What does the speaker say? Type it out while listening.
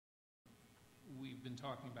we've been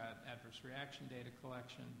talking about adverse reaction data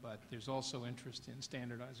collection, but there's also interest in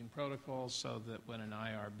standardizing protocols so that when an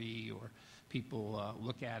IRB or people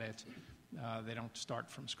look at it, they don't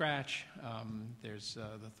start from scratch. There's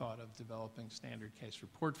the thought of developing standard case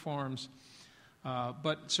report forms.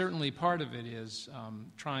 But certainly part of it is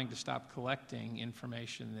trying to stop collecting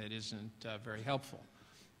information that isn't very helpful.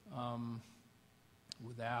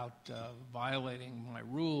 Without violating my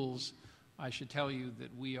rules, I should tell you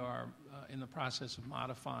that we are in the process of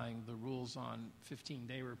modifying the rules on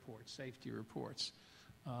 15-day reports, safety reports.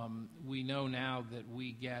 We know now that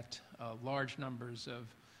we get large numbers of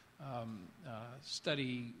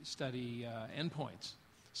study endpoints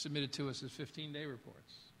submitted to us as 15-day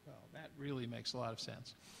reports. Well, that really makes a lot of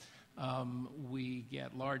sense. We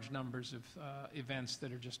get large numbers of events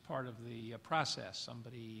that are just part of the process.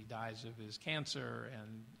 Somebody dies of his cancer,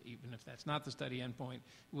 and even if that's not the study endpoint,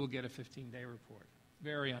 we'll get a 15-day report.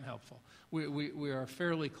 Very unhelpful. We are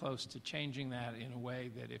fairly close to changing that in a way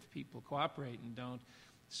that if people cooperate and don't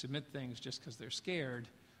submit things just because they're scared,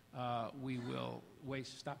 we will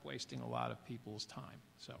stop wasting a lot of people's time.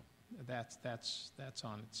 So that's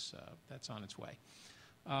on its way.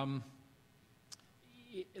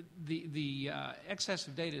 The excess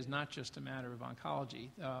of data is not just a matter of oncology.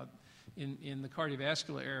 In the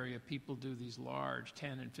cardiovascular area, people do these large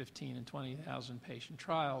 10 and 15 and 20,000 patient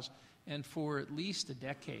trials, and for at least a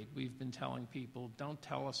decade we've been telling people, don't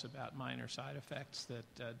tell us about minor side effects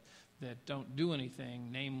that don't do anything,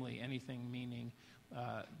 namely anything meaning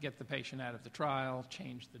get the patient out of the trial,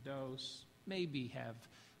 change the dose, maybe have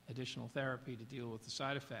additional therapy to deal with the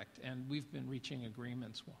side effect. And we've been reaching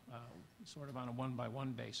agreements sort of on a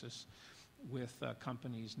one-by-one basis with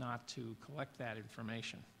companies not to collect that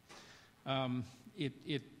information.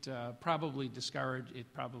 It probably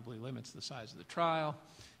limits the size of the trial,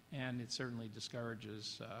 and it certainly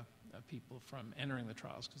discourages people from entering the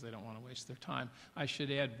trials because they don't want to waste their time. I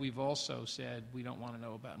should add, we've also said we don't want to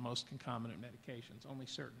know about most concomitant medications, only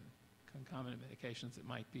certain concomitant medications that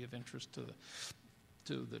might be of interest to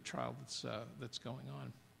the trial that's going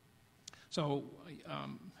on. So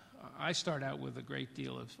I start out with a great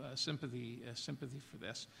deal of sympathy for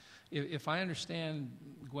this. If I understand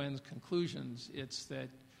Gwen's conclusions, it's that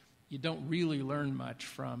you don't really learn much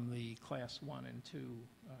from the class 1 and 2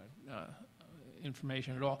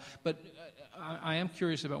 information at all. But I am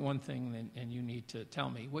curious about one thing, and you need to tell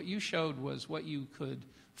me. What you showed was what you could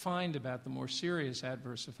find about the more serious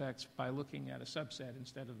adverse effects by looking at a subset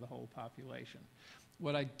instead of the whole population.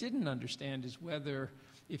 What I didn't understand is whether,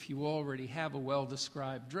 if you already have a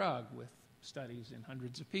well-described drug with studies in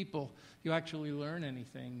hundreds of people, you actually learn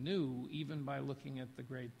anything new, even by looking at the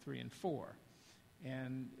grade 3 and 4.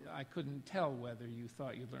 And I couldn't tell whether you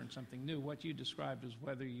thought you learned something new. What you described is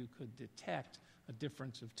whether you could detect a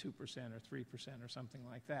difference of 2% or 3% or something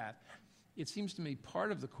like that. It seems to me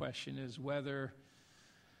part of the question is whether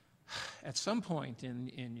at some point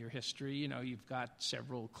in your history, you've got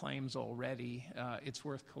several claims already, it's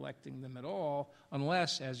worth collecting them at all,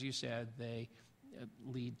 unless, as you said, they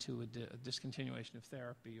lead to a discontinuation of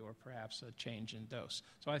therapy or perhaps a change in dose.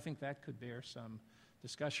 So I think that could bear some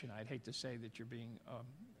discussion. I'd hate to say that you're being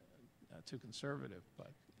too conservative,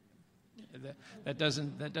 but that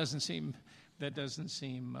doesn't seem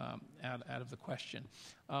out of the question.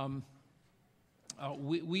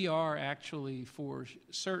 We are actually for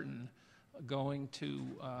certain going to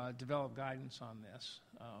develop guidance on this.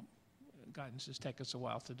 Guidances take us a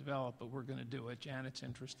while to develop, but we're going to do it. Janet's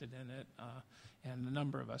interested in it, and a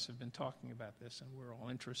number of us have been talking about this, and we're all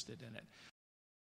interested in it.